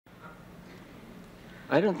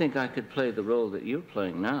I don't think I could play the role that you're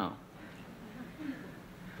playing now.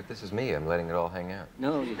 But this is me. I'm letting it all hang out.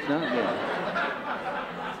 No, it's not me.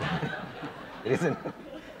 It isn't?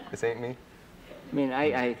 This ain't me? I mean,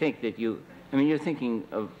 I think that you... I mean, you're thinking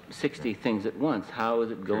of 60 things at once. How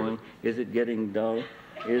is it going? Is it getting dull?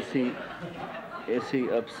 Is he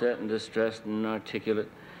upset and distressed and inarticulate?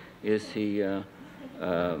 Is he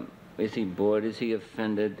bored? Is he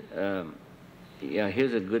offended? Yeah,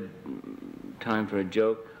 here's a good time for a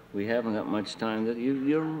joke. We haven't got much time.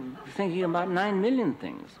 You're thinking about 9 million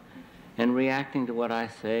things and reacting to what I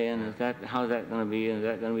say, and how's that going to be? Is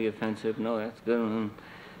that going to be offensive? No, that's good.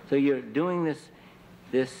 So you're doing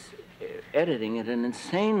this editing at an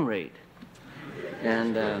insane rate.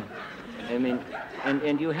 And I mean,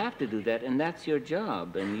 and you have to do that, and that's your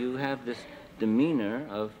job. And you have this demeanor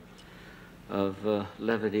of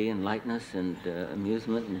levity and lightness and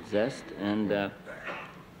amusement and zest, and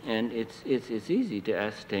it's easy to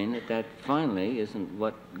ascertain that finally isn't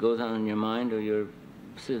what goes on in your mind or your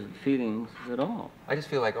feelings at all. I just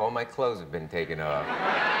feel like all my clothes have been taken off.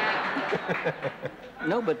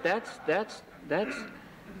 No, but that's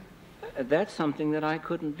something that I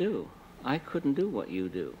couldn't do. I couldn't do what you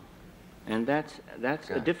do. And that's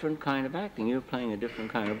a different kind of acting. You're playing a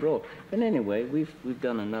different kind of role. But anyway, we've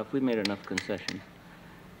done enough. We've made enough concessions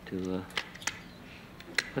to...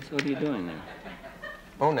 What are you doing there?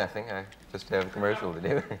 Oh, nothing. I just have a commercial to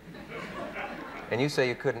do. And you say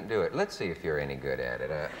you couldn't do it. Let's see if you're any good at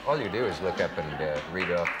it. All you do is look up and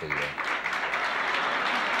read off the...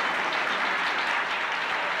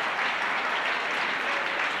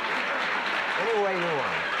 Any way you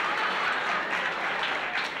want.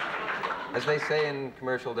 As they say in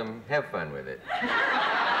commercialdom, have fun with it.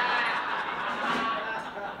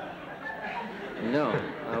 No,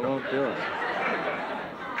 I won't do it.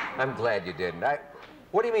 I'm glad you didn't.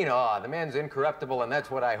 What do you mean, aw? The man's incorruptible, and that's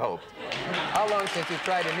what I hoped. How long since you've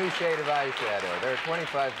tried a new shade of eyeshadow? There are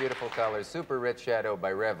 25 beautiful colors, super rich shadow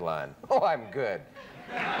by Revlon. Oh, I'm good.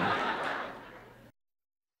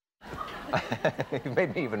 You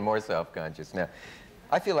made me even more self-conscious now.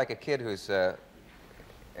 I feel like a kid who's,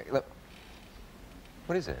 look,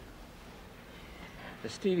 what is it?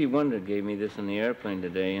 Stevie Wonder gave me this in the airplane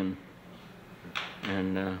today, and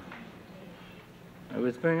it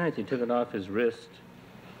was very nice. He took it off his wrist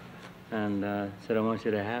and said, "I want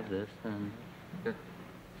you to have this." And it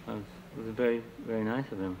was very, very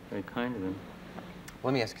nice of him, very kind of him.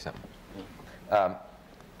 Let me ask you something.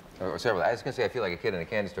 Or several. I was going to say I feel like a kid in a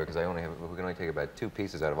candy store because we can only take about 2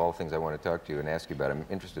 pieces out of all the things I want to talk to you and ask you about. I'm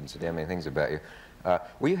interested in so damn many things about you.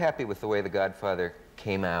 Were you happy with the way The Godfather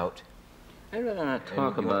came out? I'd rather not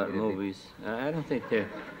talk about movies. I don't think they're...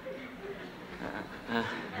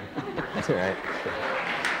 That's all right.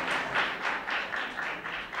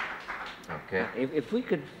 Okay. If we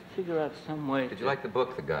could figure out some way... Did you like the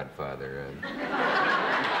book, The Godfather?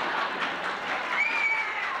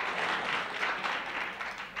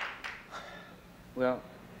 Well,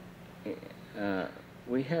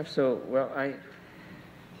 we have so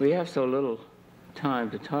little time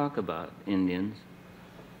to talk about Indians,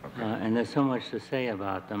 Okay. and there's so much to say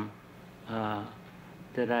about them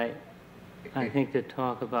that I think to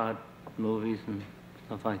talk about movies and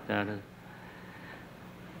stuff like that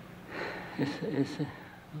is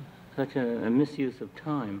such a misuse of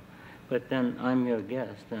time. But then I'm your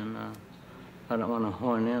guest, and I don't want to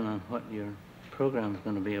horn in on what your program's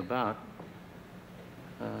going to be about.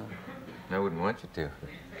 I wouldn't want you to.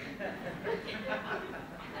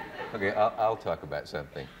 Okay, I'll talk about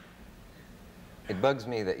something. It bugs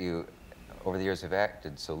me that you, over the years, have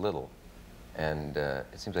acted so little. And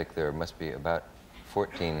it seems like there must be about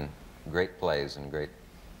 14 great plays and great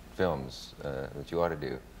films that you ought to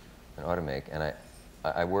do and ought to make. And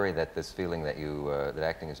I worry that this feeling that that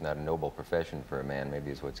acting is not a noble profession for a man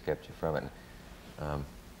maybe is what's kept you from it.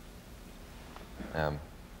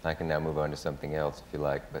 I can now move on to something else if you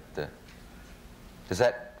like, but does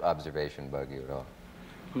that observation bug you at all?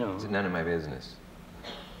 No. Is it none of my business?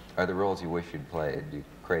 Are there roles you wish you'd played? Do you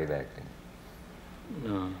crave acting?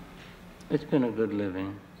 No. It's been a good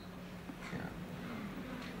living. Yeah.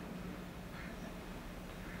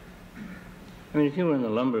 I mean, if you were in the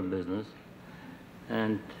lumber business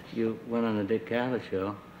and you went on the Dick Cavett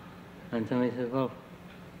show and somebody says, "Well,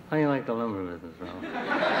 how do you like the lumber business, Ralph?"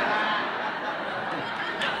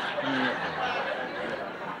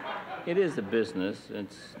 It is a business.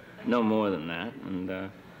 It's no more than that. And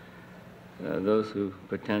those who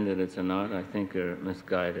pretend that it's an art, I think, are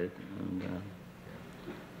misguided. And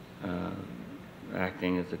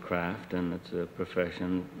acting is a craft, and it's a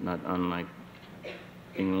profession not unlike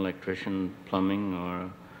being an electrician, plumbing,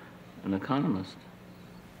 or an economist.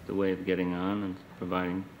 the way of getting on and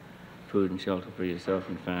providing food and shelter for yourself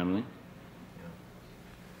and family.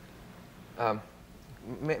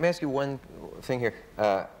 May I ask you one thing here?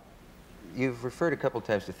 You've referred a couple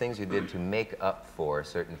times to things you did to make up for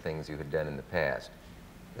certain things you had done in the past.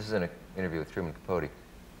 This is an interview with Truman Capote.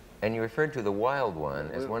 And you referred to the wild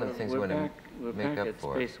one as one of the things you want to make up for.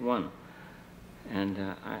 We're back at Space One. And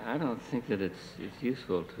I don't think that it's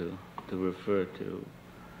useful to refer to,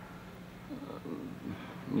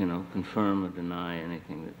 you know, confirm or deny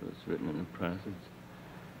anything that was written in the press.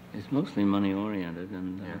 It's mostly money-oriented,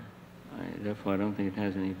 and therefore I don't think it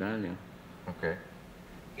has any value. Okay.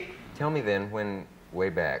 Tell me then, when, way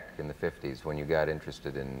back in the 50s, when you got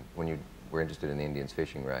interested in, when you were interested in the Indians'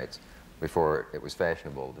 fishing rights, before it was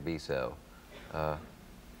fashionable to be so,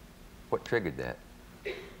 what triggered that?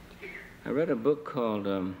 I read a book called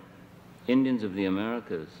Indians of the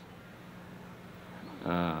Americas,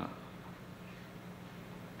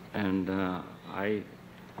 and I,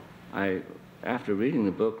 after reading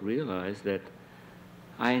the book, realized that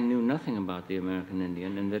I knew nothing about the American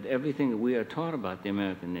Indian, and that everything that we are taught about the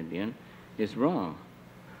American Indian is wrong.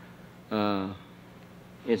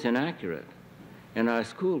 It's inaccurate. And our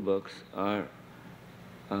school books are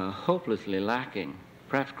hopelessly lacking,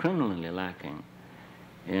 perhaps criminally lacking,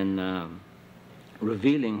 in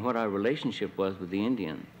revealing what our relationship was with the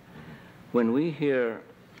Indian. When we hear,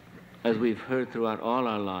 as we've heard throughout all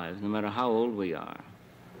our lives, no matter how old we are,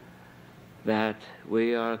 that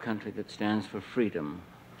we are a country that stands for freedom,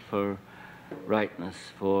 for rightness,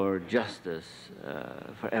 for justice,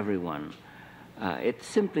 for everyone, it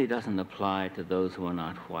simply doesn't apply to those who are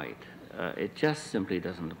not white. It just simply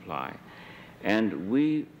doesn't apply. And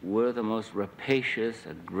we were the most rapacious,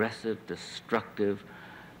 aggressive, destructive,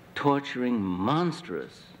 torturing,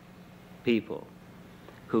 monstrous people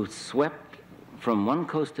who swept from one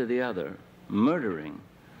coast to the other, murdering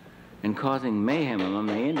and causing mayhem among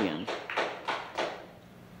the Indians.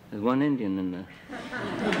 There's one Indian in the...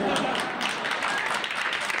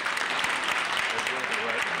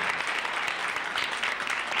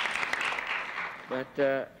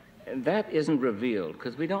 But that isn't revealed,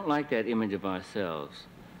 because we don't like that image of ourselves.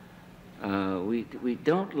 We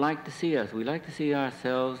don't like to see us. We like to see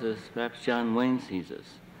ourselves as perhaps John Wayne sees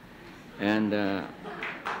us. And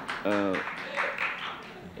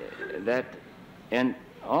and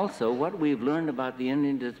also what we've learned about the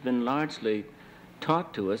Indians has been largely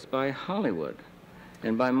taught to us by Hollywood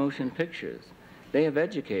and by motion pictures. They have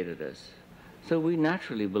educated us. So we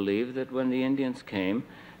naturally believe that when the Indians came,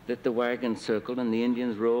 that the wagons circled and the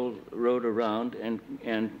Indians rode around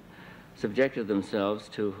and subjected themselves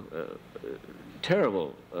to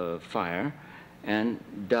terrible fire and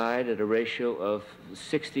died at a ratio of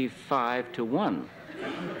 65 to 1.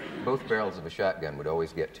 Both barrels of a shotgun would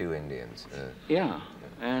always get 2 Indians.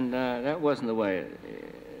 And that wasn't the way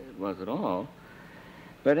it was at all.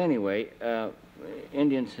 But anyway,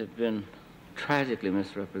 Indians have been tragically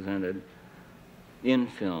misrepresented in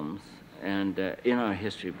films and in our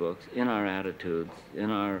history books, in our attitudes,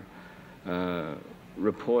 in our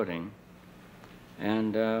reporting.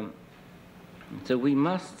 And so we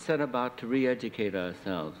must set about to re-educate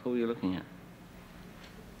ourselves. Who are you looking at?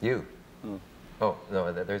 You. Oh. Oh,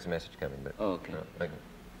 no, there's a message coming, but... Oh, okay.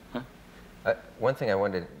 No, one thing I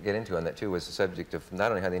wanted to get into on that, too, was the subject of not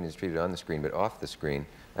only how the Indians treated on the screen, but off the screen.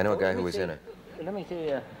 I know a guy who was in a... Let me tell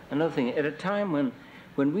you another thing. At a time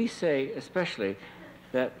when we say, especially,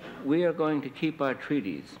 that we are going to keep our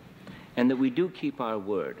treaties, and that we do keep our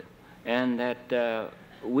word, and that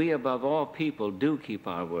we, above all people, do keep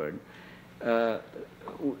our word, I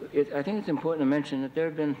think it's important to mention that there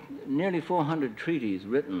have been nearly 400 treaties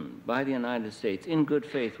written by the United States in good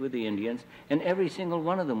faith with the Indians, and every single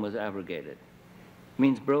one of them was abrogated.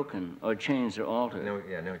 Means broken or changed or altered.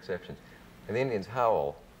 No exceptions. And the Indians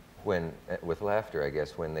howl when, with laughter, I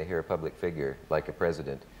guess, when they hear a public figure like a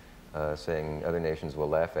president saying other nations will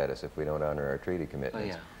laugh at us if we don't honor our treaty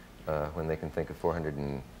commitments. Oh, yeah. When they can think of 400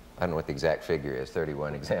 and, I don't know what the exact figure is,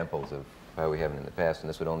 31 examples of how we haven't in the past, and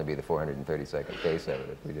this would only be the 432nd case of it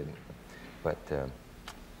if we didn't. But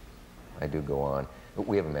I do go on. But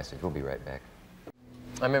we have a message. We'll be right back.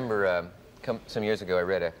 I remember some years ago I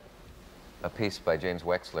read a piece by James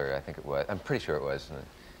Wexler, I think it was. I'm pretty sure it was.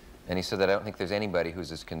 And he said that I don't think there's anybody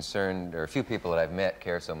who's as concerned, or a few people that I've met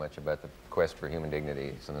care so much about the quest for human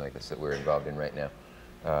dignity, something like this that we're involved in right now.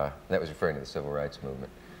 That was referring to the civil rights movement.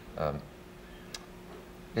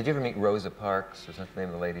 Did you ever meet Rosa Parks, or something, the name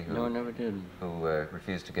of the lady who... No, I never did. Who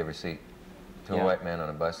refused to give her seat to a white man on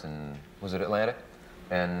a bus in, was it Atlanta?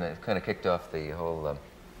 And it kind of kicked off the whole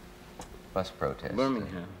bus protest.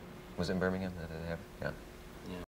 Birmingham. Was it in Birmingham that it happened? Yeah.